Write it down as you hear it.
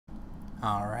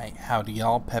Alright, howdy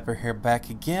y'all, Pepper here back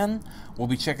again. We'll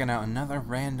be checking out another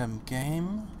random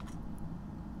game.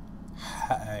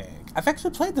 I've actually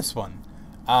played this one.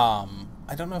 I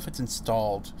don't know if it's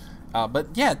installed. But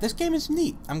yeah, this game is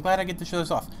neat. I'm glad I get to show this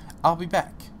off. I'll be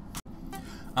back.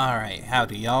 Alright,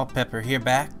 howdy y'all, Pepper here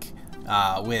back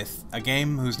with a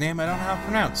game whose name I don't know how to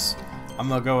pronounce. I'm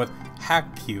gonna go with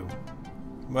Haque.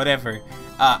 Whatever.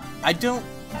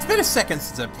 It's been a second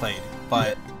since I've played,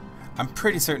 but I'm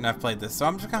pretty certain I've played this, so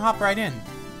I'm just gonna hop right in.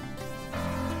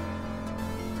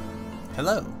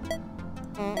 Hello.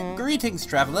 Greetings,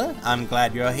 traveler. I'm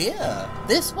glad you're here.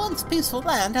 This once peaceful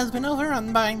land has been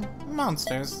overrun by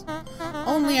monsters.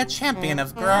 Only a champion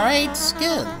of great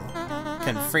skill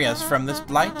can free us from this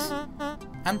blight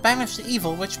and banish the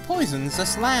evil which poisons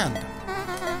this land.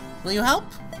 Will you help?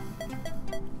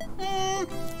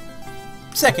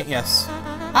 Second yes.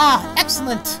 Ah,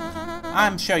 excellent!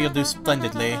 I'm sure you'll do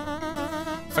splendidly.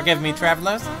 Forgive me,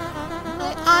 travelers.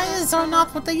 My eyes are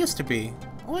not what they used to be.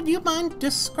 Would you mind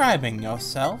describing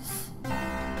yourself?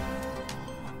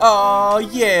 Oh,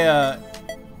 yeah!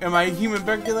 Am I a human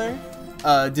burglar?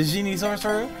 A Djinni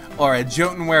sorcerer? Or a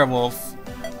Jotun werewolf?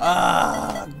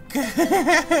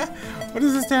 What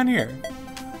is this down here?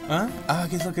 Huh? Oh, I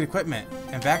get to look at equipment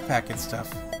and backpack and stuff.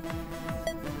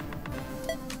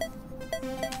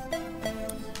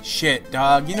 Shit,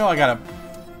 dog. You know I gotta...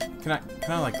 Can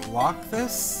I like lock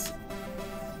this?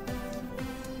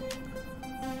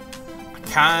 I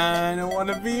kinda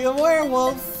wanna be a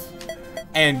werewolf.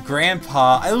 And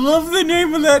Grandpa. I love the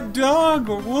name of that dog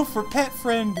or wolf or pet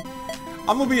friend.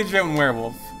 I'm gonna be a Jotun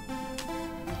werewolf.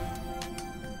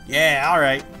 Yeah,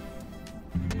 alright.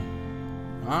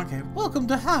 Okay, welcome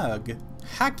to Haque.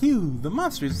 Haque. The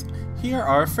monsters here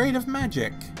are afraid of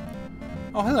magic.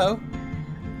 Oh, hello.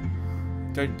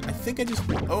 I think I just...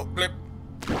 Oh, blip.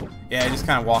 Yeah, I just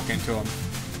kind of walk into him.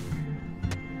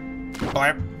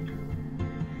 Blip.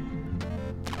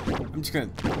 I'm just gonna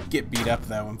get beat up,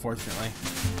 though, unfortunately.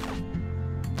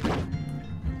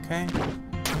 Okay.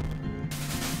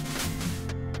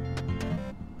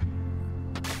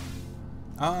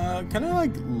 Can I,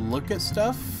 like, look at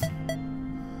stuff?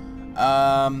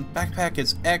 Backpack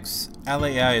is X,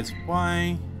 LAI is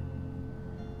Y.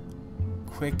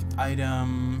 Quick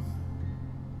item...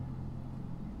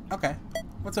 Okay,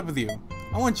 what's up with you?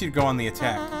 I want you to go on the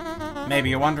attack. Maybe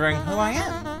you're wondering who I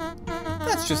am.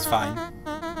 That's just fine.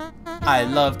 I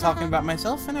love talking about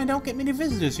myself, and I don't get many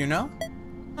visitors, you know?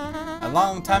 A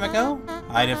long time ago,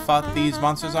 I'd have fought these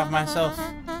monsters off myself.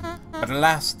 But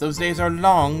alas, those days are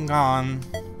long gone.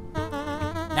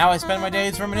 Now I spend my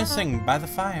days reminiscing by the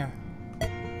fire.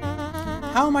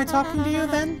 How am I talking to you,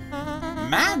 then?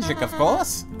 Magic, of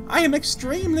course! I am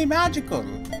extremely magical!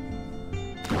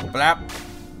 Blap.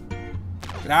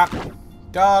 Blap.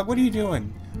 Dog, what are you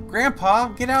doing? Grandpa,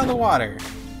 get out of the water.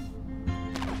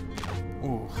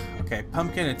 Ooh, okay.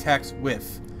 Pumpkin attacks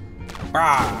whiff.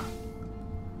 Brah.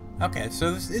 Okay,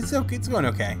 so it's okay. It's going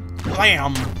okay.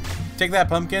 Blam. Take that,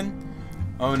 pumpkin.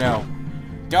 Oh no.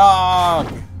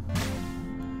 Dog.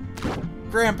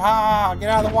 Grandpa, get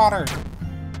out of the water.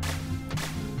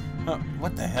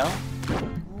 What the hell?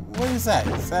 What is that?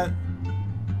 Is that...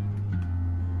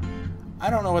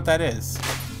 I don't know what that is.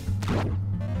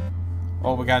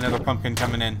 Oh, we got another pumpkin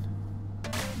coming in.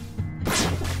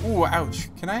 Ooh, ouch.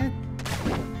 Can I...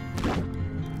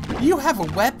 You have a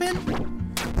weapon?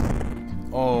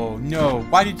 Oh, no.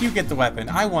 Why did you get the weapon?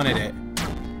 I wanted it.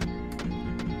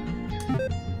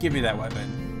 Give me that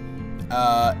weapon.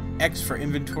 X for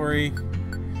inventory.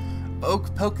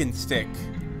 Oak poking stick.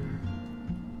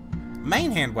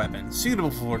 Main hand weapon.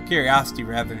 Suitable for curiosity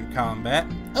rather than combat.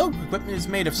 Oak equipment is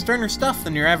made of sterner stuff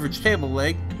than your average table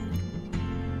leg.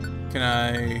 Can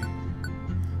I...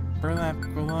 Burlap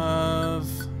glove...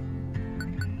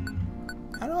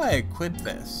 How do I equip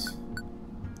this?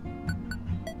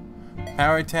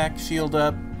 Power attack, shield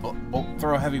up,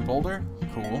 throw a heavy boulder?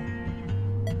 Cool.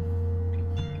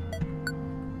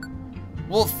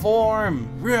 Wolf form!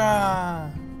 Rah!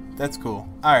 That's cool.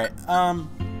 Alright,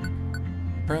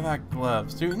 Burlap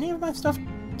gloves. Do any of my stuff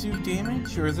do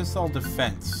damage, or is this all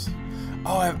defense?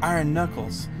 Oh, I have iron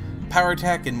knuckles. Power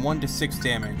attack and 1 to 6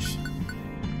 damage.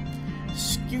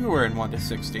 Skewer and 1 to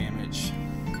 6 damage.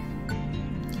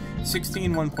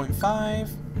 16, 1.5.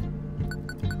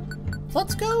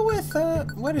 Let's go with,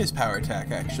 what is power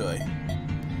attack, actually?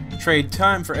 Trade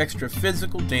time for extra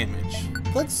physical damage.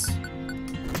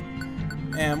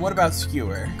 And what about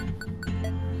skewer?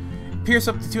 Pierce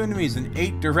up to 2 enemies in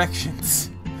 8 directions.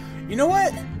 You know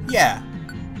what? Yeah.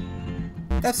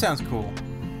 That sounds cool.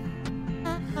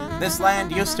 This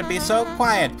land used to be so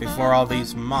quiet before all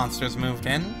these monsters moved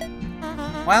in.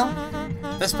 Well,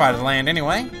 This part of the land,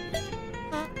 anyway.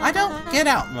 I don't get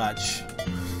out much.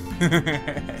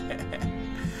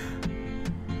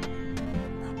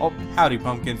 Oh, howdy,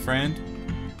 pumpkin friend.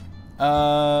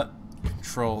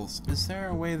 Controls. Is there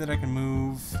a way that I can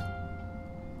move?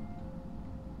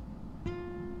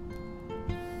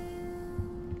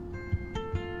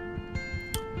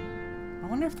 I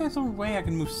wonder if there's a way I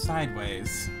can move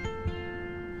sideways.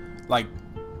 Like...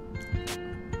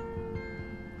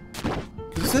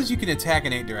 Because it says you can attack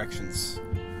in 8 directions.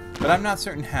 But I'm not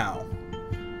certain how.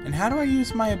 And how do I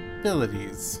use my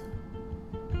abilities?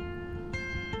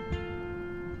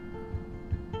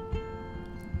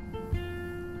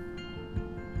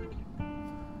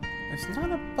 There's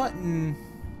not a button.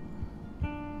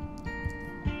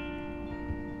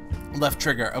 Left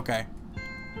trigger, okay.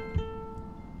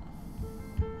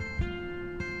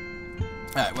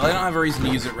 Alright, well I don't have a reason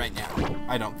to use it right now.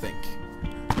 I don't think.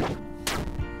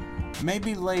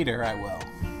 Maybe later I will.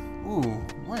 Ooh,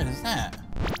 what is that?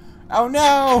 Oh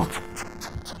no!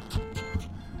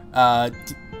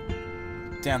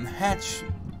 Down the hatch.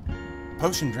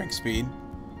 Potion drink speed.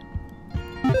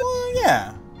 Well,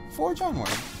 yeah. Forge onward.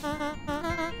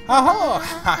 Ho-ho!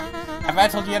 Have I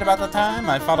told you yet about the time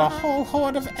I fought a whole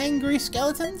horde of angry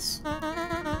skeletons?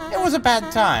 It was a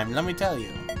bad time, let me tell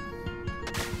you.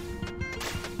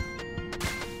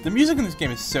 The music in this game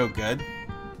is so good.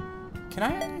 Can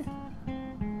I...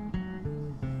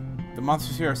 The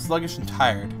monsters here are sluggish and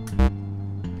tired.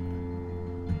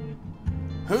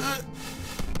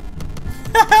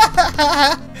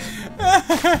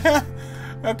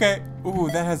 Okay. Ooh,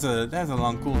 that has a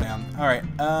long cooldown. All right.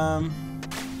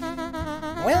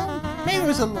 Well, maybe it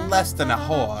was a little less than a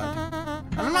horde.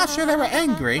 I'm not sure they were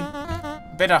angry.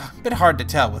 Bit hard to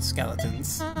tell with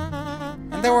skeletons.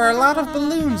 And there were a lot of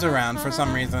balloons around for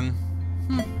some reason.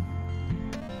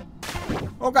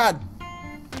 Oh God.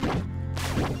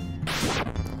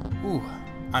 Ooh,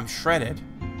 I'm shredded.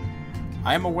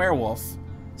 I am a werewolf.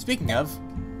 Speaking of.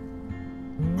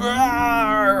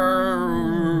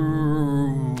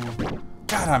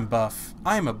 God, I'm buff.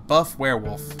 I am a buff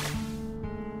werewolf.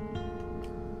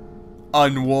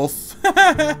 Unwolf.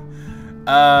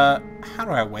 How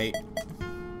do I wait?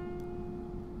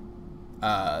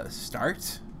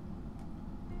 Start?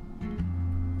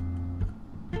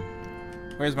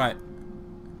 Where's my...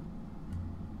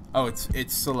 Oh,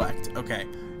 it's select. Okay.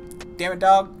 Damn it,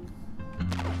 dog.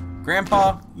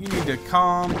 Grandpa, you need to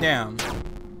calm down.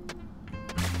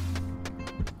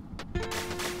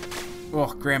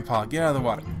 Oh, Grandpa, get out of the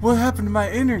water. What happened to my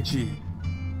energy?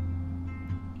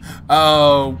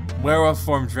 Oh, werewolf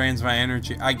form drains my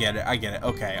energy. I get it.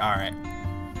 Okay, alright.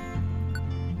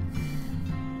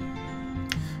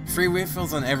 Free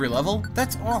refills on every level?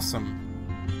 That's awesome.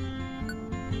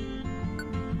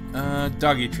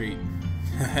 Doggy treat.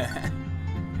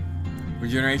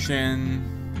 Regeneration.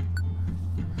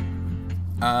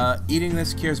 Eating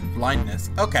this cures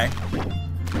blindness. Okay.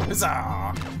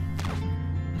 Huzzah!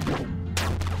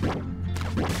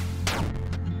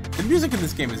 The music in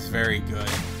this game is very good.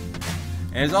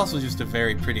 And it's also just a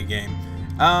very pretty game.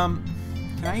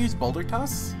 Can I use Boulder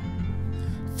Toss?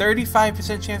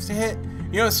 35% chance to hit?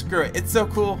 You know, screw it. It's so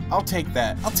cool. I'll take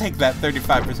that. I'll take that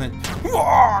 35%.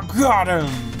 Oh, got him!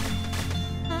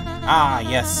 Ah,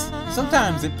 yes.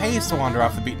 Sometimes it pays to wander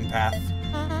off the beaten path.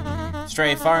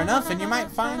 Stray far enough and you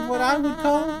might find what I would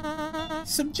call,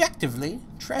 subjectively,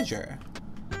 treasure.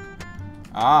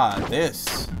 Ah,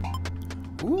 this.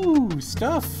 Ooh,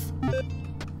 stuff.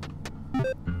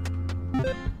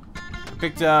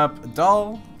 Picked up a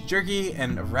doll, jerky,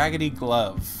 and a raggedy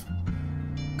glove.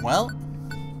 Well,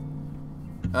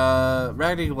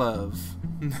 raggedy glove.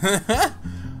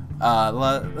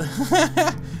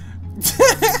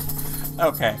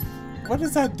 Okay, what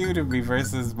does that do to me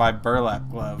versus my burlap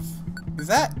glove? Does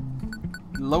that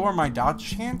lower my dodge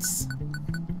chance?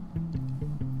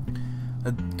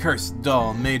 A cursed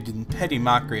doll made in petty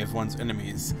mockery of one's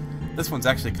enemies. This one's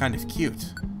actually kind of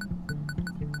cute.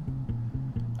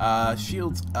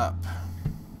 Shields up.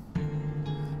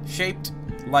 Shaped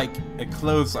like a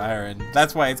clothes iron.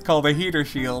 That's why it's called a heater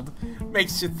shield.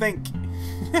 Makes you think.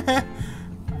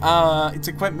 Its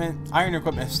equipment, iron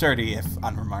equipment is sturdy if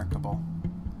unremarkable.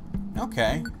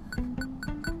 Okay.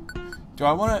 Do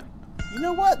I want to... You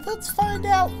know what? Let's find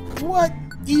out what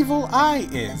Evil Eye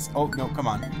is. Oh, no, come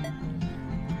on.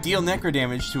 Deal necro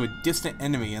damage to a distant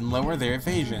enemy and lower their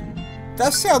evasion.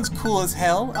 That sounds cool as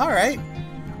hell. Alright.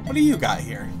 What do you got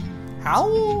here?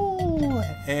 Howl!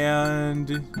 And...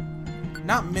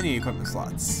 not many equipment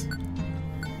slots.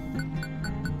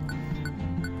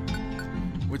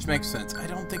 Which makes sense. I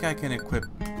don't think I can equip...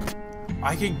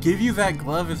 I can give you that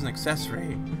glove as an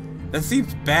accessory. That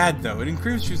seems bad, though. It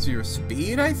increases your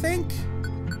speed, I think?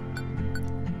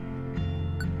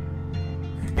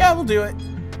 Yeah, we'll do it.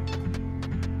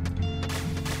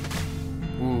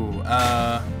 Ooh,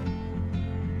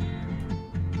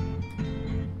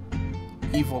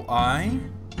 Evil Eye.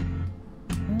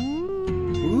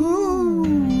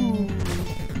 Ooh.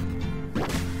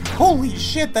 Holy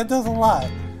shit, that does a lot.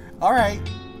 Alright,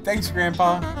 thanks,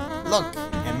 Grandpa. Look,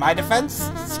 in my defense,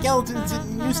 skeletons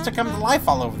didn't used to come to life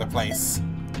all over the place.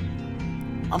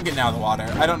 I'm getting out of the water.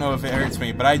 I don't know if it hurts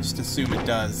me, but I just assume it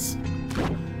does.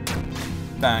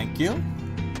 Thank you.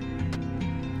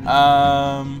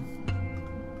 I'm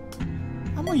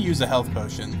gonna use a health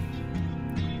potion.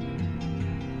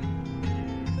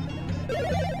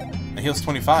 It heals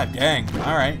 25. Dang.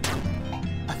 Alright.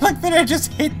 I like that I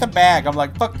just hit the bag. I'm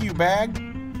like, fuck you, bag.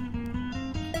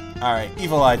 Alright.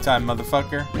 Evil Eye time,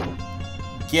 motherfucker.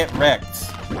 Get wrecked.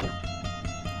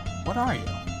 What are you?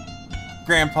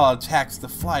 Grandpa attacks the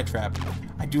fly trap.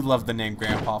 I do love the name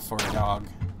Grandpa for a dog.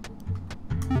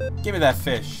 Give me that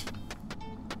fish.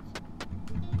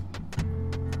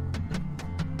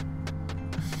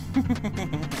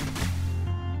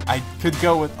 I could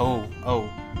go with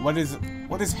what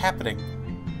is happening?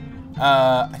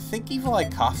 I think Evil Eye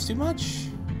costs too much.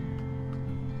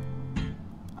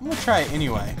 I'm gonna try it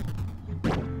anyway.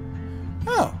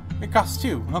 Oh, it costs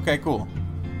 2. Okay, cool.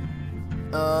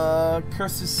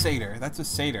 Curse's Satyr. That's a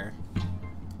satyr.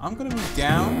 I'm gonna move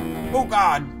down. Oh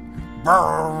god!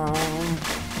 Burn.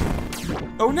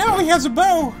 Oh, now he has a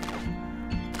bow!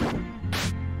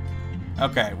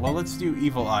 Okay, well, let's do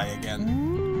Evil Eye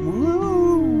again.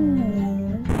 Woo.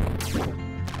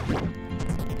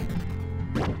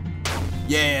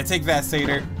 Yeah, take that,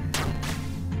 satyr.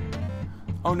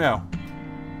 Oh no.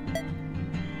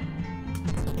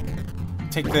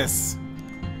 Take this.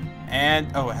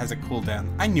 And, oh, it has a cooldown.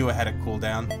 I knew it had a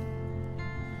cooldown.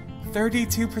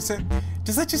 32%.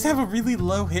 Does that just have a really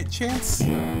low hit chance?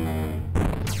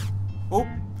 Oh,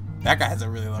 that guy has a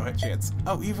really low hit chance.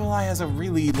 Oh, Evil Eye has a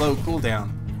really low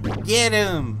cooldown. Get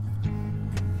him!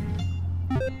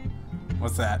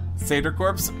 What's that? Satyr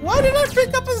corpse? Why did I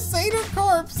pick up a satyr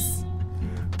corpse?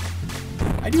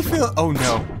 I do feel... Oh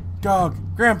no. Dog.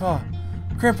 Grandpa.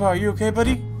 Grandpa, are you okay,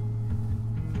 buddy?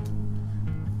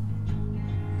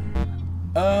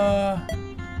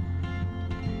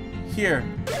 Here.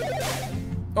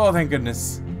 Oh, thank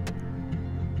goodness.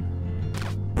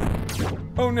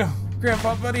 Oh no.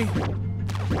 Grandpa, buddy.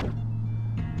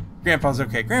 Grandpa's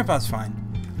okay. Grandpa's fine.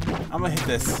 I'm gonna hit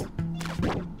this.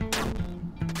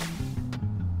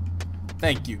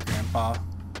 Thank you, Grandpa.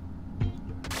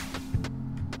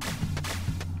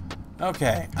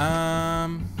 Okay,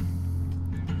 I'm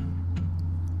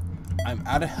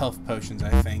out of health potions, I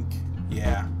think.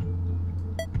 Yeah.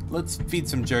 Let's feed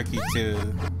some jerky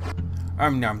to...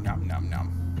 nom nom nom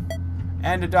nom.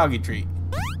 And a doggy treat.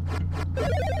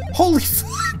 Holy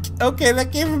fuck! Okay,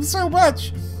 that gave him so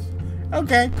much!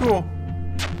 Okay, cool.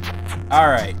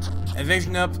 Alright.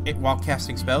 Evasion up while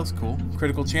casting spells. Cool.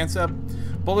 Critical chance up.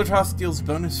 Boulder toss deals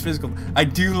bonus physical. I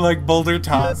do like boulder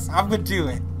toss. I'm gonna do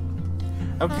it.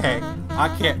 Okay. I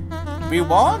can't... Be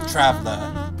warned,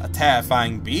 traveler. A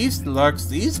terrifying beast lurks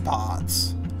these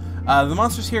parts. The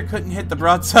monsters here couldn't hit the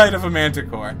broadside of a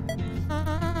manticore.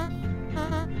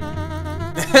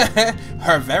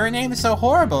 Her very name is so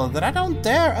horrible that I don't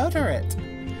dare utter it.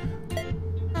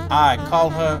 I call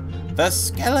her the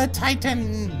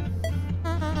Skeleton.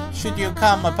 Should you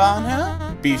come upon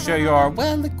her, be sure you are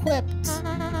well equipped.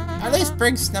 At least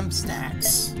bring some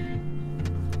snacks.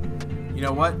 You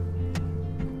know what?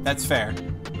 That's fair.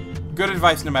 Good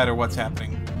advice no matter what's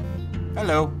happening.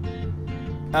 Hello.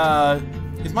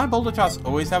 Is my boulder toss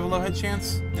always have a low hit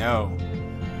chance? No.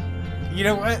 You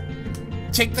know what?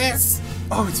 Take this!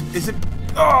 Oh, is it?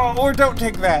 Oh, or don't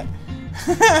take that!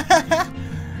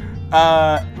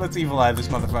 Let's Evil Eye this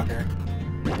motherfucker.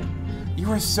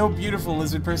 You are so beautiful,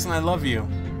 lizard person. I love you.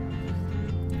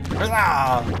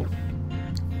 Huzzah!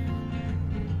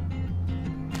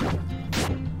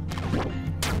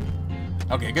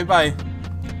 Okay, goodbye.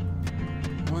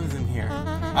 What is in here?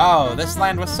 Oh, this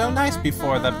land was so nice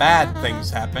before the bad things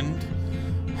happened.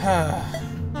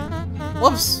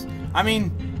 Whoops! I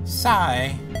mean,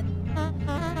 sigh.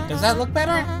 Does that look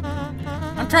better?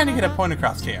 I'm trying to get a point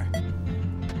across here.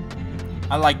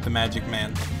 I like the magic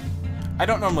man. I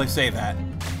don't normally say that.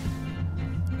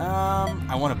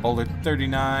 I want a boulder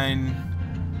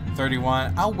 39,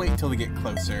 31. I'll wait till they get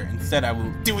closer. Instead, I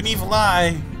will do an Evil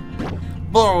Eye.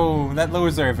 Whoa, that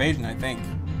lowers their evasion, I think.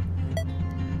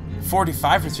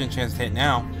 45% chance to hit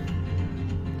now.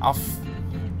 I'll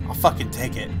fucking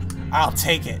take it. I'll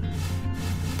take it.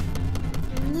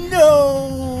 No!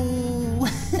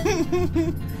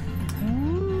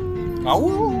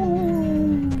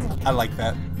 Oh, I like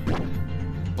that.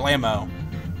 Blammo.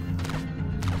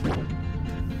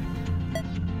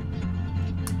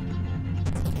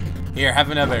 Here,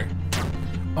 have another.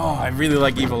 Oh, I really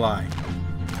like Evil Eye.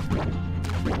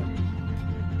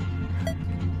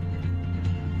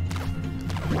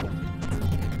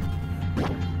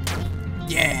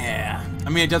 Yeah! I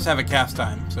mean, it does have a cast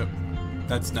time, so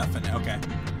that's nothing. Okay.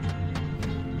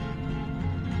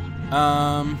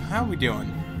 How are we doing?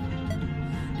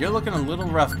 You're looking a little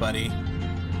rough, buddy.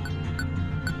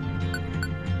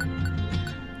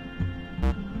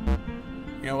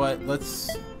 You know what? Let's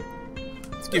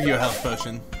give you a health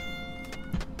potion.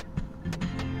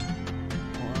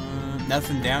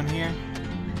 Nothing down here?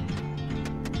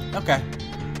 Okay.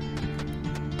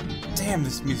 Damn,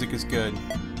 this music is good.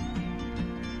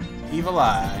 Evil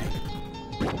Eye.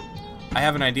 I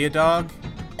have an idea, dog.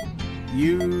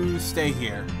 You stay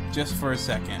here, just for a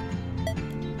second.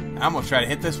 I'm gonna try to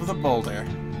hit this with a boulder.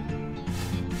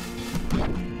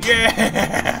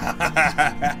 Yeah!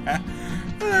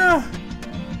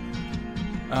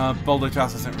 Boulder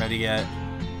toss isn't ready yet.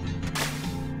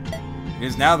 It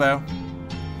is now, though.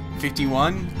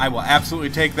 51. I will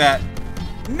absolutely take that.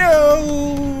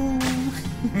 No!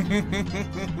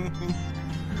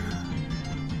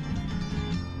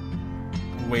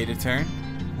 Wait a turn.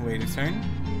 Wait a turn.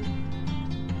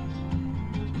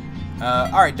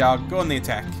 Alright, dog. Go on the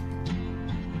attack.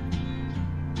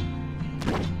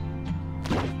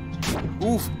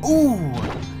 Oof. Ooh!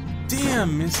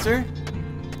 Damn, mister.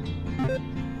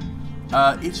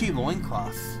 Itchy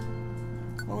loincloth.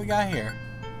 What we got here?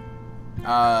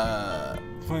 That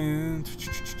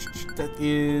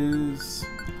is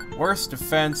worse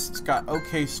defense. It's got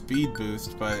okay speed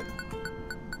boost, but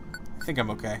I think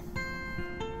I'm okay.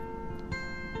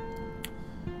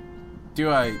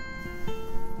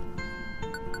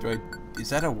 Is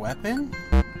that a weapon?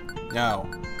 No.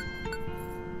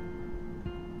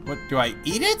 What, do I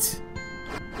eat it?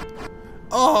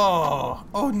 Oh!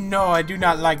 Oh no, I do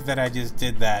not like that I just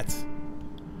did that.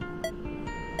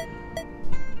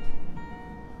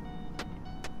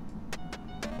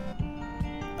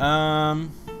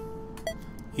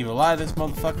 Evil Eye this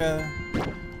motherfucker.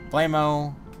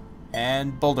 Blammo.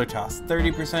 And Boulder Toss.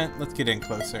 30%, let's get in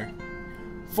closer.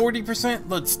 40%,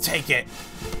 let's take it.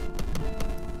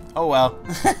 Oh well.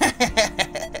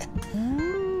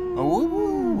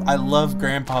 Oh, I love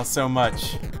Grandpa so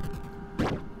much.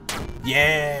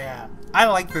 Yeah, I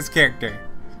like this character.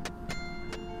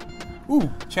 Ooh,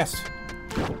 chest.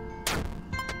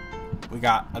 We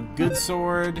got a good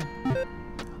sword.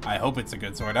 I hope it's a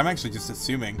good sword. I'm actually just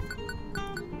assuming.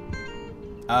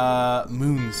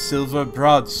 Moon Silver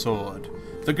Broadsword.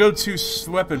 The go-to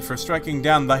weapon for striking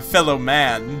down thy fellow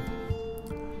man.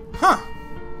 Huh.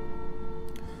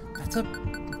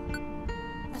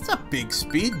 That's a big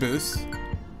speed boost.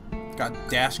 Got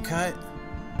dash cut.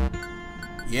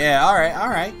 Yeah, alright,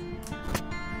 alright.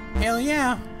 Hell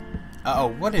yeah.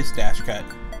 Uh-oh, what is dash cut?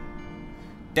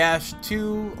 Dash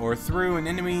to or through an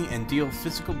enemy and deal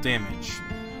physical damage.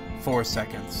 4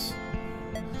 seconds.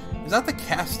 Is that the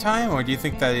cast time, or do you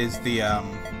think that is the,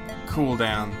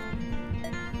 cooldown?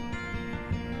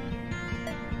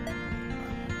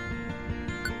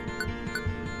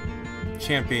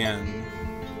 Champion.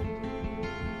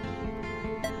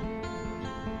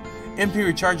 MP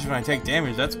recharges when I take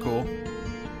damage, that's cool.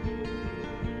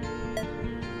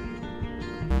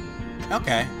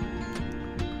 Okay.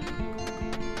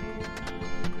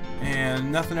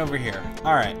 And nothing over here.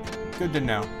 Alright, good to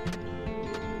know.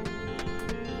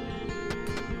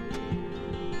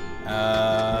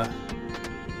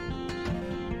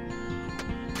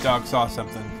 Dog saw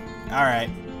something. Alright.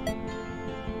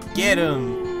 Get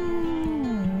him!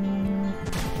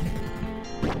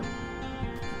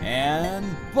 And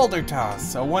Boulder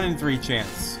Toss, a 1 in 3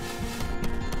 chance.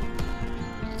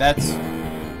 That's...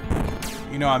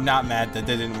 You know, I'm not mad that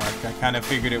didn't work. I kind of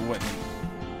figured it wouldn't.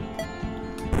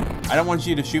 I don't want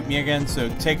you to shoot me again, so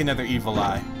take another Evil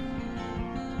Eye.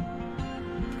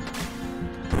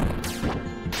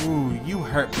 Ooh, you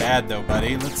hurt bad though,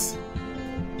 buddy. Let's...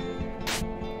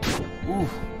 Ooh.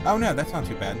 Oh no, that's not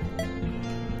too bad.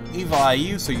 Evil Eye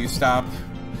you, so you stop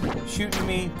shooting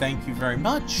me. Thank you very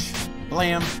much.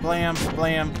 Blam, blam,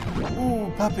 blam.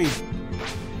 Ooh, puppy.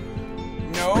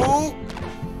 No!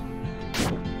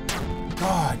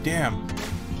 God damn.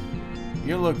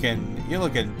 You're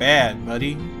looking bad,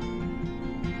 buddy.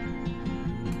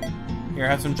 Here,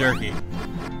 have some jerky.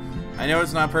 I know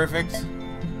it's not perfect,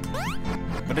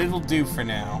 but it'll do for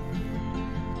now.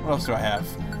 What else do I have?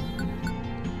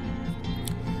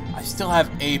 I still have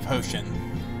a potion.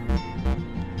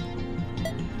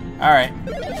 Alright.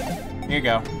 Here you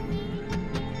go.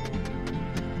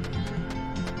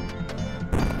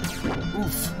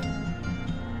 Oof.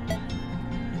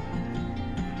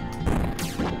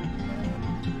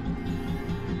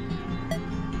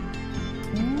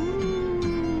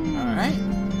 Alright.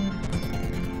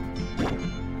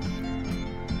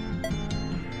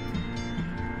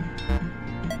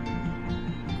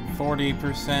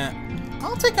 40%.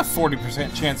 I'll take a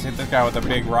 40% chance to hit this guy with a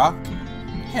big rock.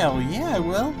 Hell yeah, I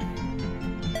will.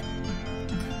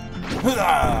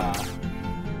 Hoo-ah!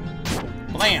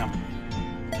 Blam!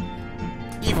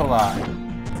 Evil Eye.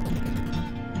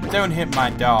 Don't hit my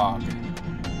dog.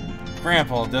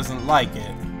 Grandpa doesn't like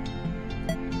it.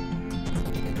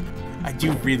 I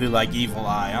do really like Evil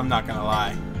Eye, I'm not gonna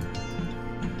lie.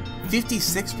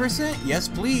 56%? Yes,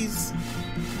 please.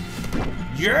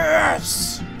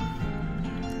 Yes!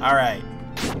 Alright.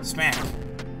 Smack.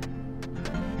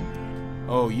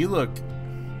 Oh, you look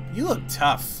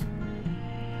tough.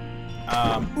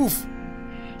 Oof.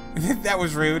 That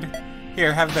was rude.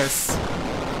 Here, have this.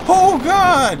 Oh,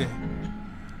 God!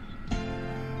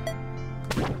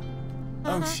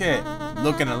 Oh, shit.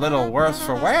 Looking a little worse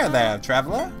for wear there,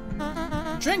 traveler.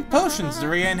 Drink potions to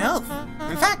regain health.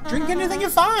 In fact, drink anything you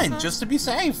find, just to be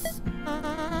safe.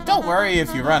 Don't worry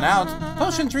if you run out.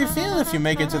 Potions refill if you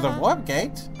make it to the warp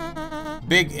gate.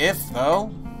 Big if, though.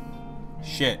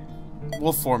 Shit.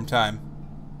 Wolf form time.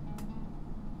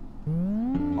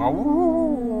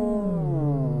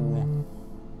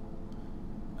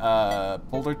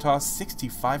 Boulder toss,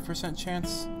 65%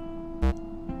 chance.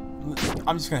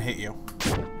 I'm just gonna hit you.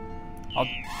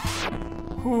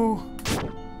 Whew.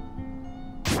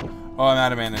 Oh, I'm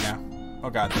out of mana now. Oh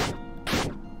god.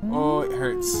 Oh, it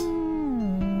hurts.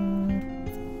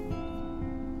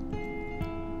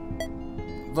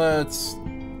 Let's...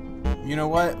 You know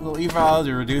what? We'll evolve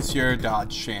to reduce your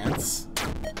dodge chance.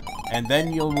 And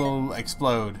then you will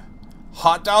explode.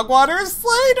 Hot Dog Water is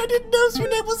slayed! I didn't know your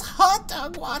name was Hot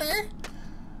Dog Water!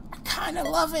 I kinda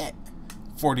love it.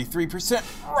 43%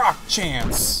 rock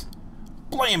chance!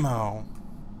 Blammo!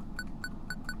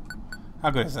 How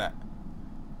good is that?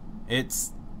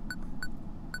 It's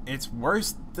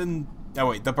worse than... Oh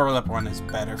wait, the burlap one is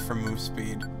better for move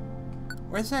speed.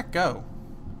 Where does that go?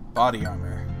 Body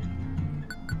armor.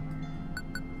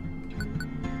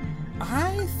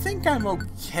 I think I'm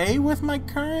okay with my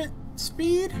current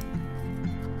speed.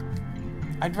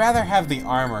 I'd rather have the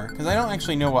armor, because I don't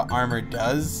actually know what armor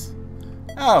does.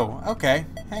 Oh, okay.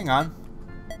 Hang on.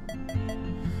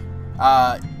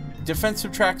 Defense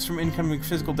subtracts from incoming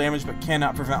physical damage, but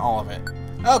cannot prevent all of it.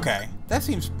 Okay, that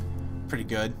seems pretty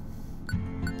good.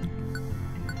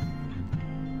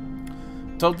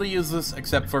 Totally useless,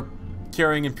 except for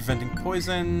curing and preventing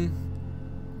poison.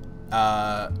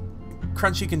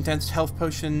 Crunchy condensed health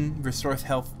potion restores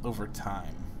health over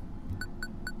time.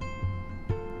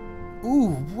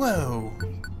 Ooh, whoa.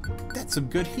 That's some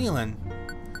good healing.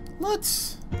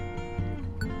 Let's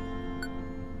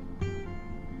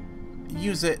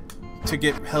use it to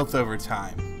get health over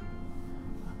time.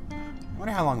 I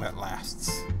wonder how long that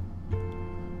lasts.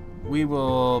 We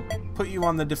will put you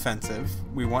on the defensive.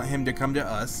 We want him to come to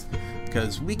us,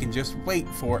 because we can just wait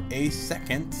for a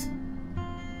second.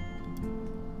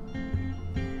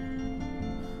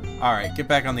 Alright, get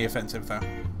back on the offensive, though.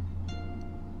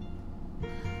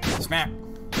 Smack!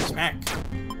 Smack!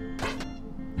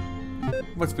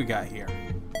 What's we got here?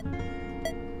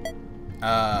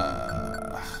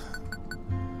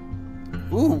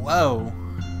 Ooh, whoa!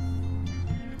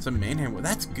 It's a main hand.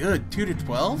 That's good. 2 to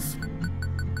 12?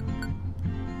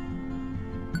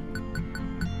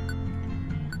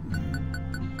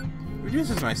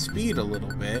 Reduces my speed a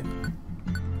little bit.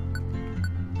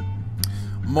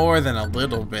 More than a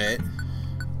little bit.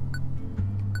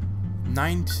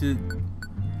 9 to...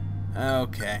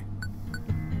 Okay.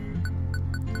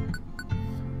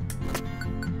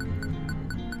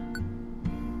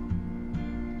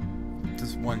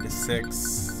 Just 1 to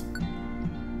 6.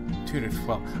 2 to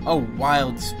 12. Oh,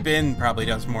 Wild Spin probably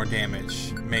does more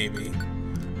damage. Maybe.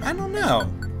 I don't know.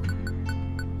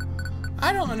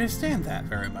 I don't understand that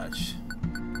very much.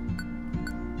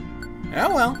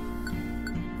 Oh well.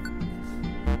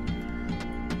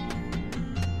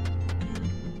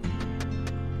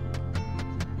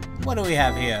 What do we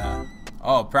have here?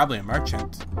 Oh, probably a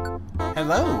merchant.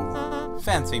 Hello.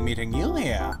 Fancy meeting you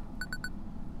here.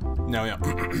 No,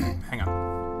 hang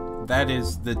on. That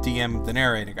is the DM, the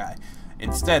narrator guy.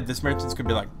 Instead, this merchant's gonna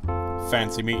be like,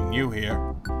 fancy meeting you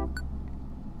here.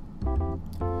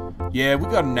 Yeah, we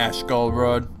got an ash skull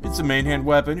rod. It's a main hand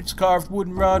weapon. It's a carved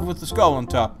wooden rod with a skull on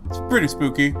top. It's pretty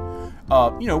spooky.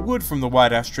 Wood from the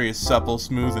white ashtray is supple,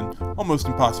 smooth, and almost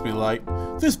impossibly light.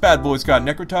 This bad boy's got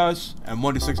necrotize, and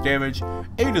 1 to 6 damage,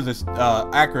 8 of this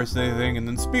accuracy thing, and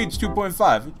then speed's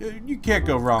 2.5. You can't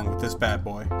go wrong with this bad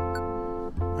boy.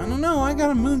 I don't know, I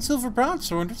got a moon silver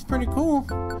broadsword, it's pretty cool.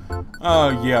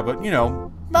 Yeah, but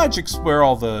magic's where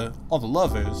all the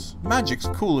love is. Magic's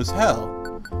cool as hell.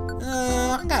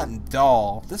 I got a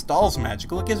doll. This doll's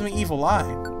magical, it gives me evil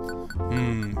eye.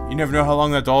 You never know how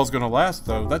long that doll's gonna last,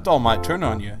 though. That doll might turn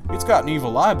on you. It's got an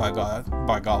evil eye, by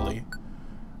golly.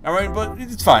 Alright, but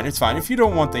it's fine, it's fine. If you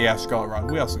don't want the Ash Skull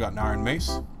Rod, we also got an Iron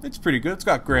Mace. It's pretty good, it's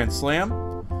got Grand Slam.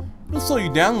 It'll slow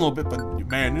you down a little bit, but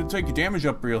man, it'll take your damage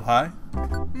up real high. I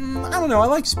don't know, I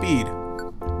like speed.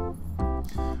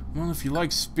 Well, if you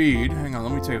like speed, hang on,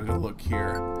 let me take a look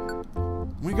here.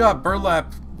 We got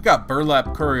Burlap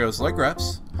Curio's leg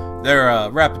wraps. They're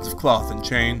wrappings of cloth and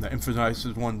chain that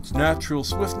emphasizes one's natural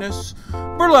swiftness.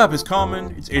 Burlap is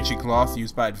common. It's itchy cloth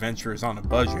used by adventurers on a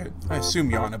budget. I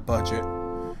assume you're on a budget.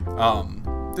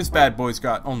 This bad boy's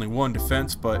got only 1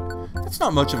 defense, but that's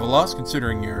not much of a loss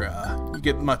considering you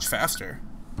get much faster.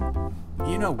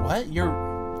 You know what? You're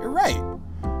right.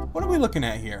 What are we looking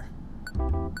at here?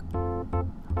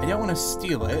 I don't want to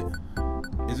steal it.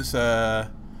 Is this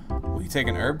will you take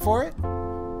an herb for it?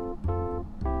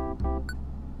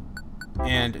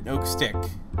 And an oak stick.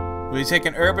 Will you take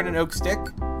an herb and an oak stick?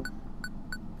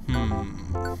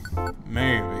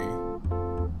 Maybe.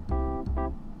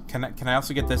 Can I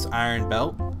also get this iron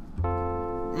belt?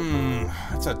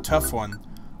 That's a tough one.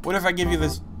 What if I give you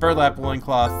this burlap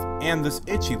loincloth and this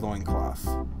itchy loincloth?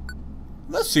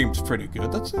 That seems pretty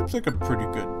good. That seems like a pretty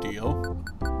good deal.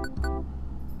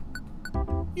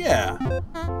 Yeah.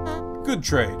 Good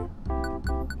trade.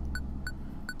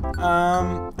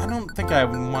 I don't think I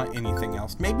would want anything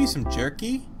else. Maybe some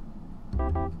jerky?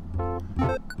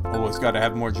 Always gotta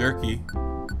have more jerky.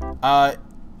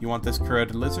 You want this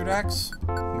corroded lizard axe?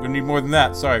 I'm gonna need more than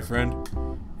that, sorry friend.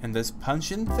 And this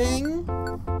punching thing?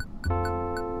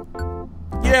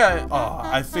 Yeah,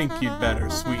 I think you'd better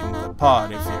sweeten the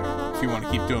pot if you want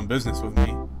to keep doing business with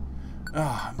me.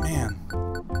 Oh, man.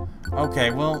 Okay,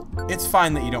 well, it's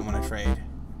fine that you don't want to trade.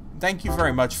 Thank you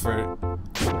very much for...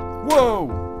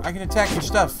 Whoa! I can attack your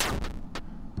stuff.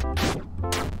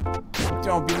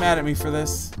 Don't be mad at me for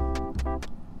this.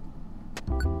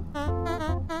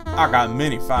 I got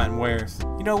many fine wares.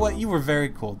 You know what? You were very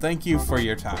cool. Thank you for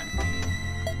your time.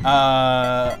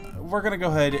 We're gonna go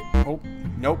ahead... Oh,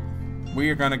 nope. We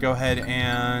are gonna go ahead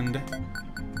and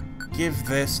give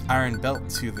this iron belt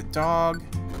to the dog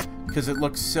because it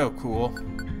looks so cool.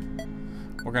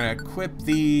 We're gonna equip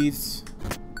these.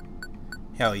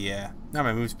 Hell yeah. Now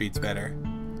my move speed's better.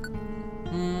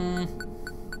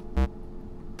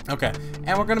 Okay,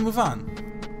 and we're gonna move on.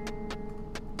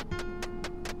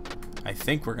 I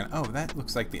think we're gonna... Oh, that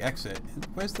looks like the exit.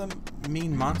 Where's the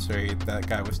mean monster that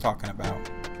guy was talking about?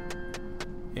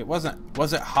 It wasn't...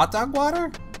 Was it Hot Dog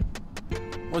Water?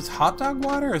 Was Hot Dog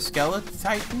Water a skeleton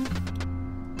titan?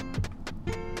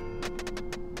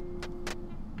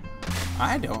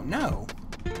 I don't know.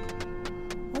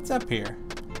 What's up here?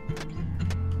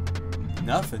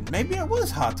 Nothing. Maybe it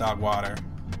was Hot Dog Water.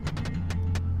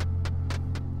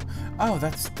 Oh,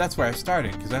 that's where I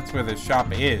started, because that's where the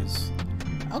shop is.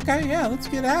 Okay, yeah, let's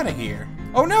get out of here.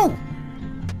 Oh, no!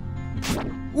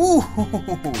 Ooh,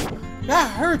 that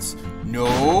hurts.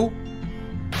 No.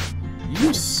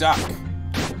 You suck.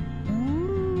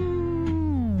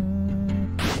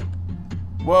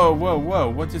 Whoa, whoa, whoa,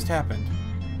 what just happened?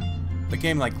 The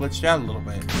game, like, glitched out a little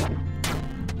bit.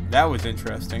 That was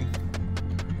interesting.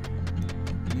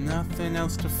 Nothing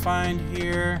else to find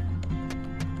here.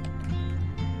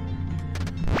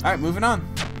 Alright, moving on.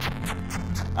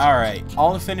 Alright,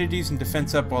 all affinities and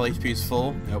defense up while HP is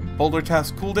full. Nope. Boulder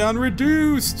task cooldown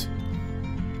reduced!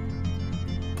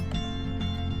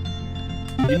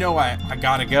 You know, I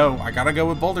gotta go. I gotta go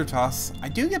with Boulder Toss. I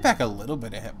do get back a little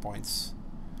bit of hit points.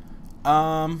 Do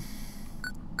I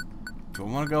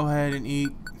want to go ahead and eat?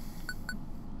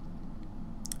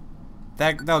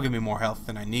 That'll give me more health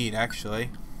than I need,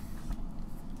 actually.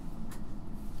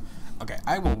 Okay,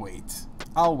 I will wait.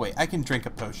 I'll wait. I can drink a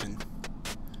potion.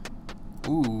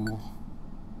 Ooh.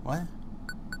 What?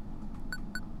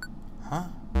 Huh?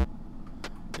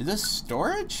 Is this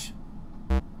storage?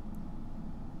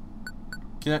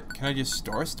 Can I just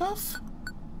store stuff?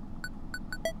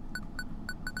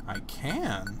 I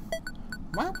can.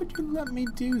 Why would you let me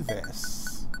do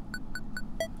this?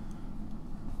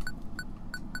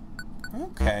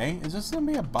 Okay, is this gonna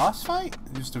be a boss fight?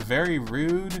 Just a very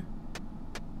rude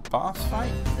boss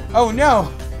fight? Oh no!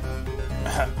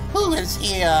 Who is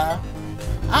here?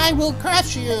 I will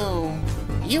crush you!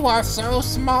 You are so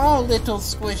small, little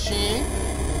squishy.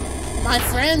 My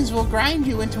friends will grind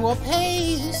you into a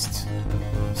paste.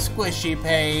 Squishy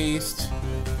paste.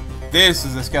 This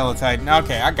is a skeleton.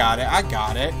 Okay, I got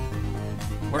it.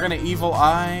 We're gonna evil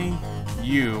eye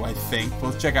you, I think.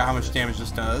 Let's check out how much damage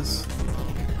this does.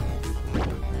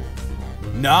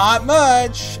 Not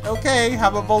much! Okay, how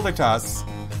about boulder toss?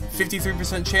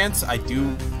 53% chance? I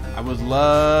would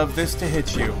love this to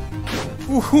hit you.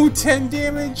 Ooh, 10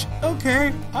 damage?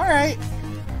 Okay, alright.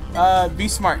 Be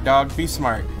smart, dog, be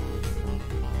smart.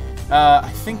 I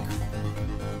think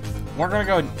we're gonna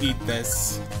go and eat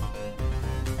this.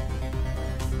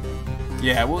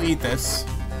 Yeah, we'll eat this.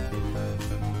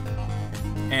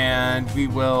 And we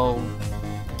will...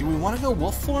 Do we want to go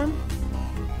wolf form?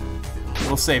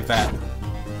 We'll save that.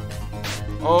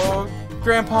 Oh,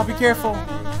 Grandpa, be careful.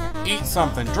 Eat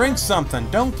something, drink something,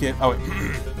 don't get... Oh,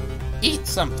 wait. Eat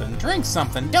something, drink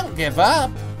something, don't give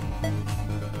up.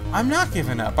 I'm not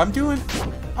giving up. I'm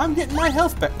getting my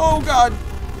health back. Oh, God.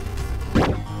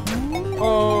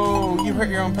 Oh, you hurt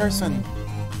your own person.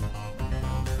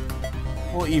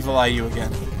 We'll evil eye you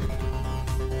again.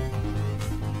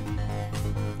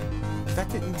 That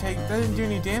didn't do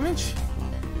any damage?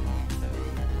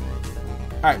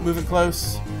 Alright, moving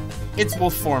close. It's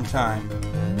wolf form time.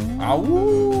 Ow!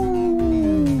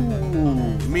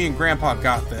 Me and Grandpa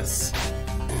got this.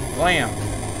 Blam!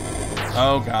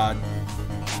 Oh god.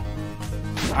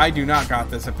 I do not got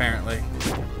this, apparently.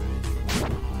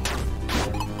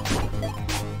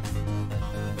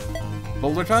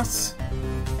 Boulder toss?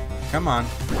 Come on.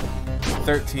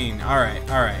 13. Alright,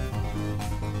 alright.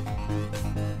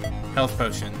 Health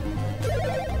potion.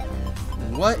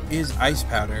 What is ice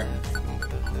powder?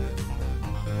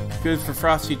 Good for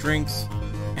frosty drinks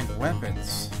and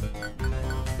weapons.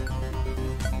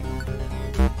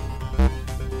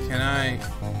 Can I...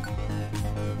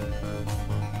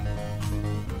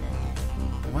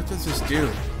 What does this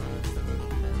do?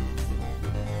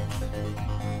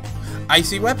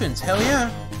 Icy weapons, hell yeah!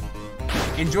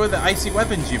 Enjoy the icy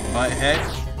weapons, you butthead.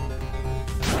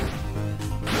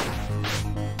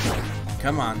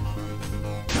 Come on.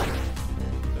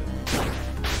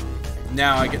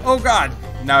 Now I can... Oh god!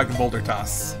 Now I can boulder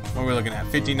toss. What are we looking at?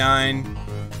 59?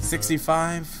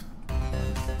 65?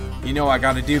 You know I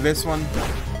gotta do this one.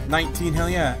 19, hell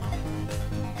yeah.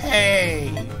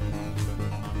 Hey!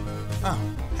 Oh,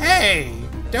 hey!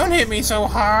 Don't hit me so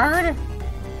hard!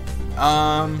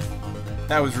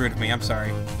 That was rude of me, I'm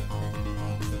sorry.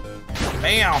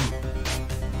 Bam!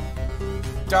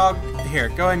 Dog, here,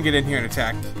 go ahead and get in here and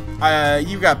attack.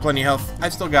 You got plenty of health. I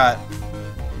still got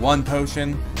one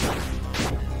potion.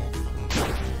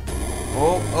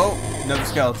 Oh, another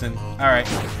skeleton. Alright.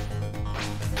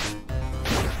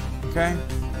 Okay.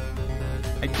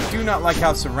 I do not like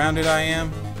how surrounded I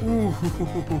am. Ooh.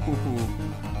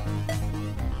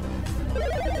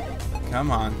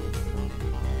 Come on.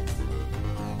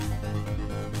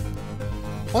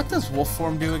 What does wolf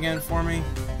form do again for me?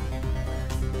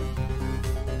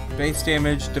 Base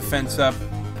damage, defense up.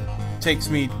 Takes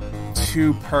me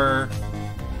 2 per.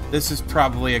 This is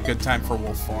probably a good time for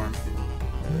wolf form.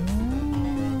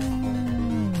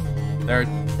 There are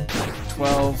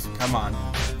 12. Come on.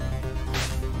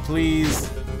 Please,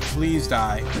 please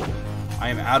die. I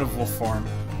am out of wolf form.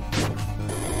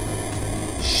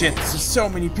 Shit, this is so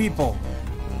many people.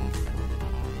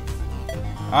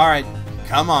 Alright,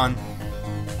 come on.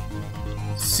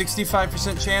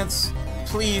 65% chance.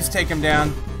 Please take him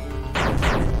down.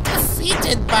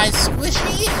 Defeated by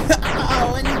Squishy?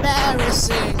 Oh,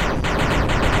 embarrassing.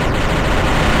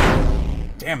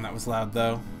 Damn, that was loud,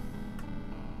 though.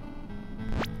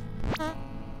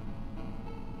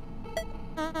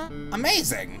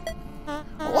 Amazing.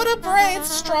 What a brave,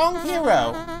 strong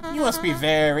hero. You must be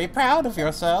very proud of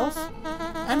yourself.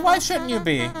 And why shouldn't you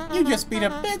be? You just beat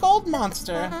a big old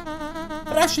monster.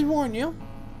 But I should warn you.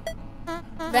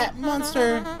 That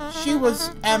monster, she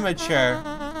was amateur.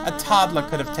 A toddler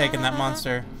could have taken that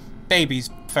monster. Baby's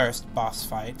first boss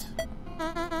fight.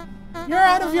 You're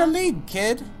out of your league,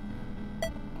 kid.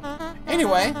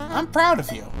 Anyway, I'm proud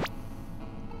of you.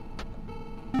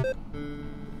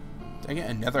 Did I get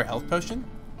another health potion?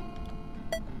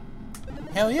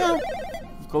 Hell yeah.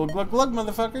 Glug glug glug,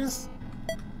 motherfuckers.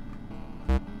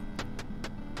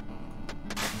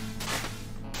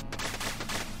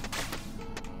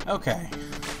 Okay.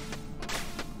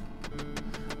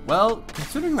 Well,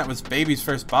 considering that was Baby's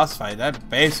first boss fight, that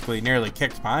basically nearly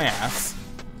kicked my ass.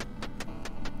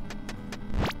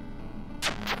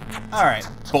 Alright,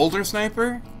 Boulder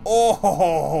Sniper?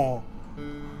 Oh!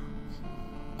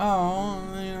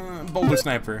 Oh, Boulder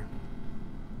Sniper.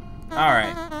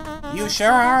 Alright. You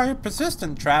sure are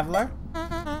persistent, traveler.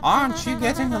 Aren't you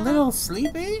getting a little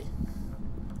sleepy?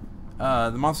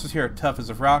 The monsters here are tough as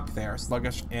a rock. They are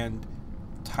sluggish and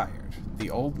tired. The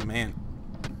old man.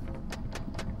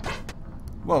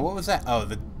 Whoa, what was that? Oh,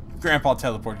 the grandpa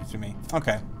teleported to me.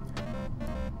 Okay.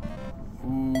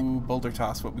 Ooh, boulder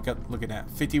toss. What we got looking at?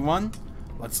 51?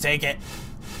 Let's take it.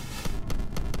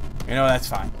 You know, that's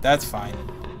fine. That's fine.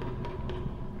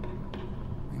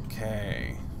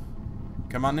 Okay.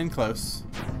 Come on in close.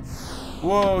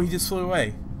 Whoa, he just flew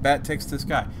away. Bat takes this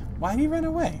guy. Why did he run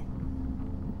away?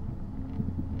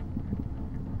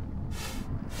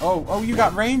 Oh, you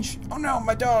got range? Oh no,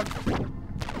 my dog.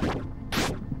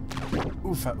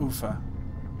 Oofa, oofa.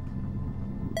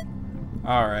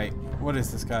 Alright. What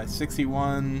is this guy?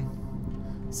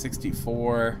 61,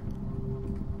 64.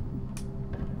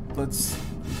 Let's...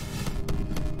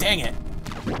 Dang it!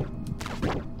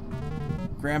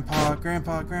 Grandpa,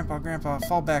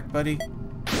 fall back, buddy.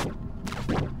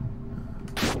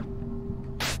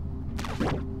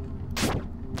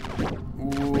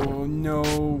 Oh,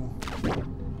 no.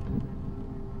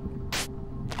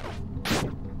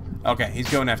 Okay, he's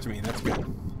going after me. That's good.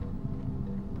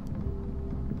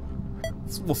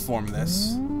 We'll form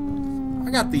this. I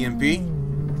got the MP.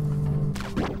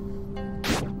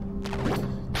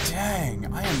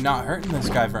 Dang, I am not hurting this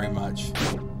guy very much.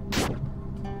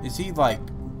 Is he like...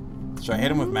 Should I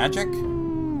hit him with magic?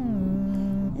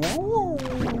 Whoa.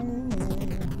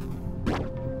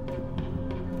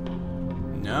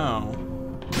 No.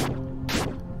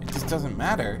 It just doesn't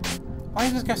matter. Why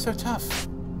is this guy so tough?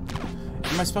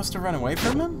 Am I supposed to run away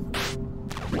from him?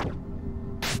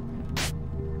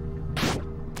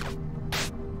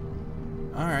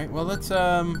 Alright, well let's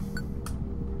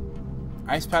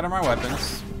ice powder my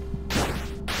weapons.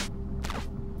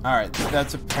 Alright,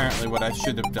 that's apparently what I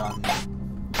should have done.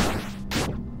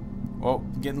 Whoa,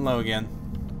 getting low again.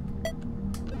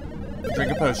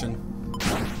 Drink a potion.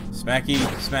 Smacky,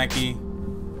 smacky.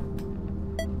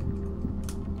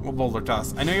 We'll boulder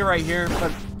toss. I know you're right here,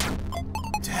 but...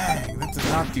 Dang, that does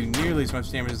not do nearly as much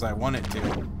damage as I want it to.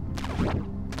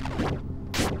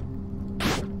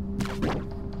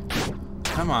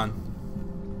 Come on.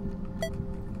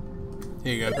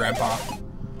 Here you go, Grandpa.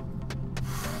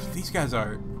 These guys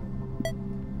are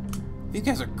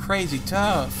crazy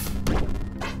tough.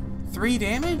 3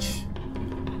 damage?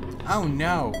 Oh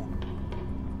no.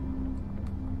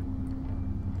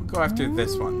 We'll go after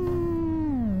this one.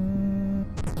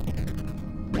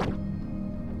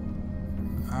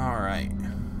 Alright.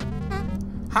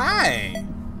 Hi!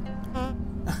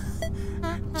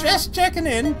 Just checking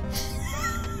in.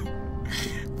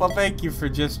 Well, thank you for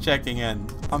just checking in.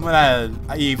 I'm gonna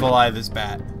evil eye this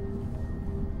bat.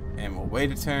 And we'll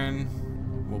wait a turn.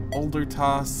 We'll boulder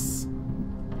toss.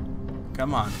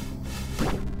 Come on.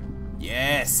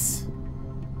 Yes!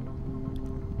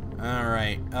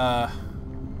 Alright,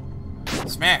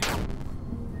 smack!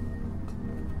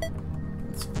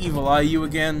 Let's evil eye you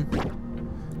again.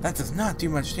 That does not do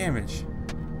much damage.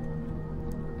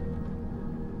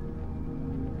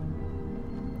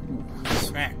 Ooh,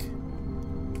 smack.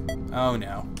 Oh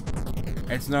no.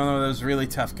 It's none of those really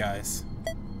tough guys.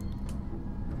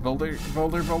 Boulder,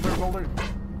 boulder, boulder, boulder.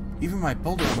 Even my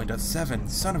boulder only does 7.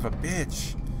 Son of a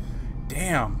bitch.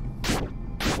 Damn.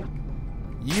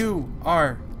 You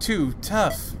are too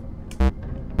tough.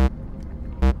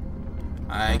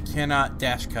 I cannot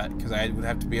dash cut because I would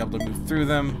have to be able to move through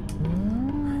them.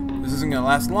 This isn't gonna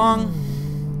last long,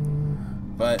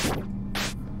 but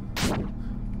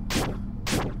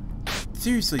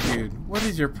seriously, dude, what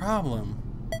is your problem?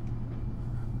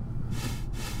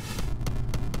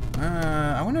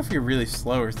 I wonder if you're really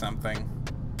slow or something.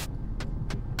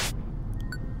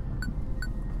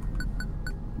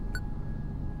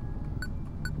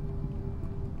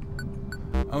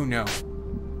 Oh no.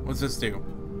 What's this do?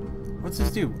 What's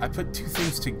this do? I put 2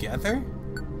 things together?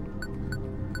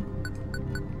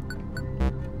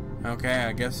 Okay,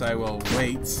 I guess I will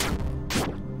wait.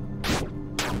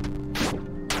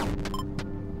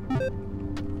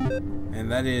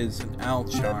 And that is an owl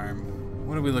charm.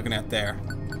 What are we looking at there?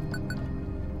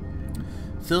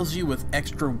 Fills you with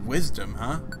extra wisdom,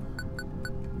 huh?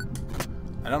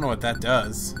 I don't know what that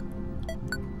does.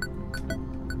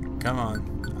 Come on.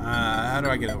 How do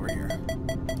I get over here?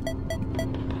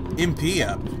 MP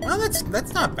up. Well,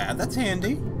 that's not bad. That's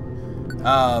handy.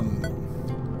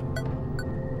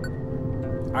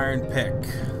 Iron pick.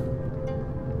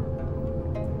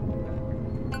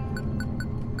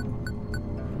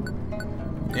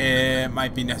 It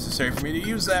might be necessary for me to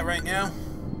use that right now.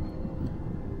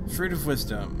 Fruit of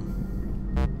Wisdom.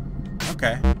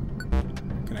 Okay.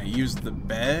 Can I use the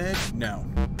bed? No.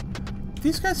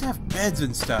 These guys have beds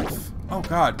and stuff. Oh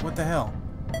god, what the hell?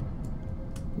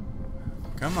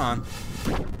 Come on.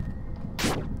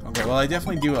 Okay, well I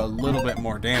definitely do a little bit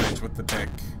more damage with the pick.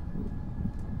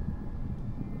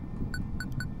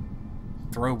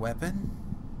 Throw weapon?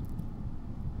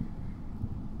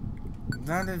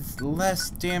 That is less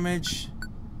damage.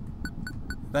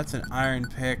 That's an iron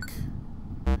pick.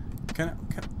 Can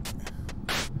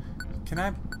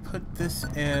I put this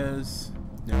as...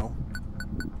 No.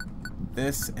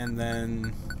 This and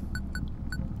then...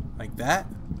 like that?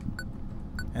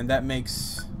 And that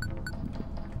makes...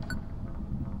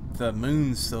 the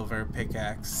moon silver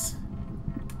pickaxe.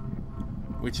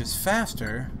 Which is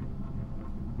faster.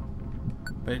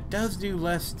 But it does do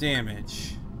less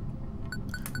damage.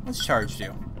 What's charge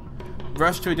do?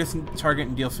 Rush to a distant target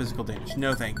and deal physical damage.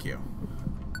 No thank you.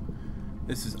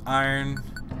 This is iron.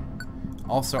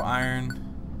 Also iron.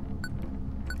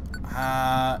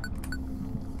 I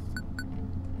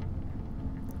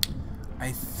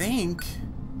think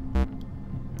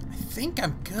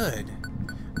I'm good.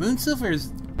 Moon silver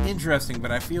is interesting,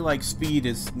 but I feel like speed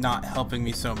is not helping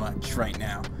me so much right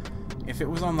now. If it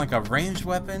was on like a ranged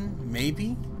weapon,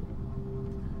 maybe.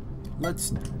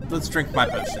 Let's drink my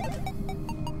potion.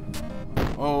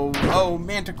 Oh,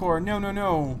 Manticore! No, no,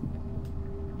 no!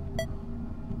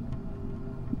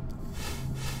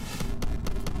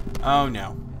 Oh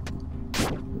no!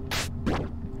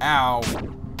 Ow!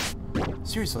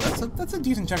 Seriously, that's a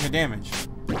decent chunk of damage.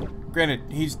 Granted,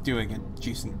 he's doing a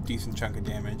decent chunk of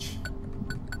damage.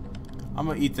 I'm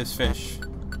gonna eat this fish.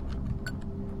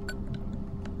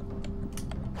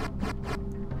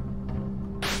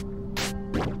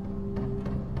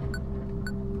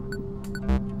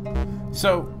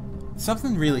 So,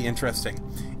 something really interesting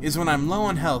is when I'm low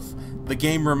on health, the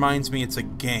game reminds me it's a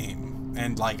game.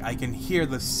 And, like, I can hear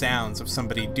the sounds of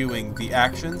somebody doing the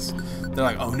actions. They're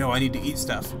like, oh no, I need to eat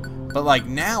stuff. But, like,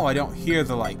 now I don't hear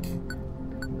the, like,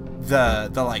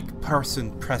 the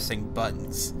person pressing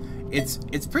buttons.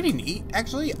 It's pretty neat,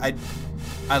 actually. I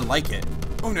like it.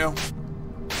 Oh no.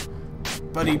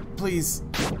 Buddy, please,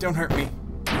 don't hurt me.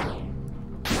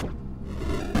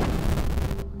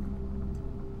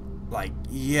 Like,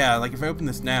 yeah, like if I open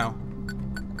this now,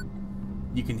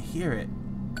 you can hear it.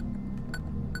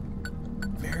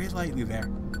 Very lightly there.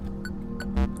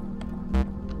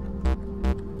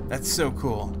 That's so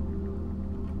cool.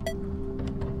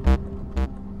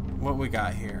 What we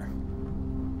got here?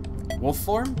 Wolf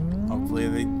form? Hopefully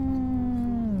they...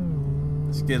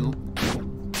 Let's get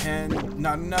 10.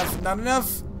 Not enough, not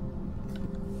enough!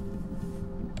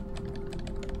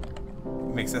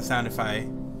 Makes that sound if I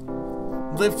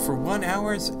lived for 1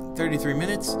 hour, 33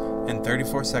 minutes, and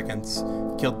 34 seconds.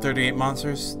 Killed 38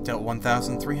 monsters, dealt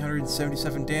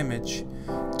 1,377 damage,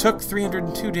 took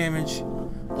 302 damage,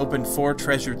 opened 4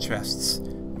 treasure chests,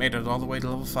 made it all the way to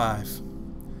level 5.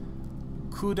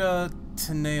 Kuda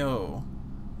Teneo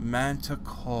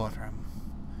Manticorum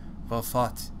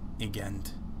Vafat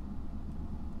Igend.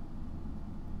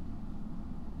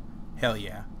 Hell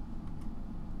yeah.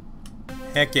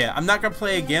 Heck yeah. I'm not gonna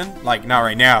play again. Like, not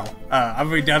right now. I'm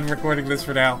gonna be done recording this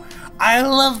for now. I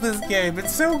love this game.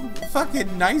 It's so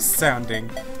fucking nice sounding.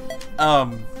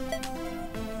 Oh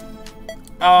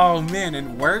man,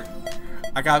 and work?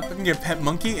 I can get Pet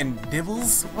Monkey and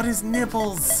Nibbles? What is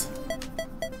Nibbles?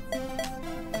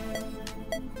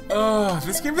 Oh,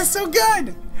 this game is so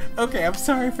good! Okay, I'm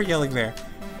sorry for yelling there.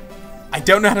 I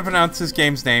don't know how to pronounce this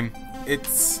game's name.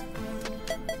 It's...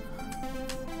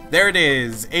 There it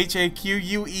is!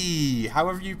 Haque,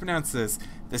 however you pronounce this.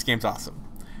 This game's awesome.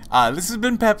 This has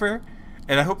been Pepper,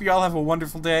 and I hope you all have a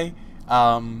wonderful day.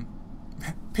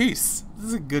 Peace. This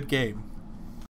is a good game.